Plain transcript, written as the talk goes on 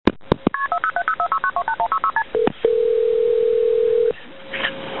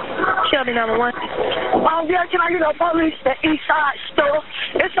emergency 911. Yeah, can I get a police at East Side store?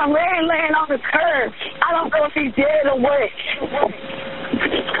 There's some man laying on the curb. I don't know if he's dead or what.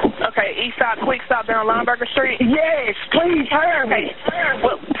 Okay, East Side Quick Stop there on Lineberger Street? Yes, please hurry. Okay.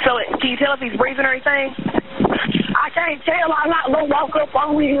 Well, so can you tell if he's breathing or anything? I can't tell. I'm not going to walk up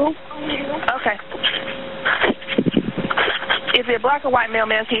on you. Okay. Is he a black or white male,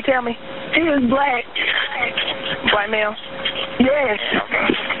 man? Can you tell me? He is black. Black male? Yes.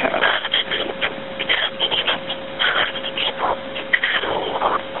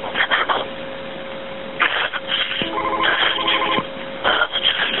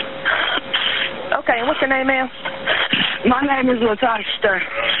 Okay, and what's your name, ma'am? My name is Latasha.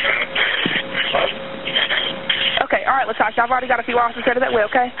 Okay, all right, Latasha. I've already got a few officers headed that way,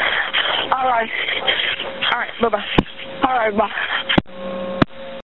 okay? All right. All right, bye-bye. All right, bye.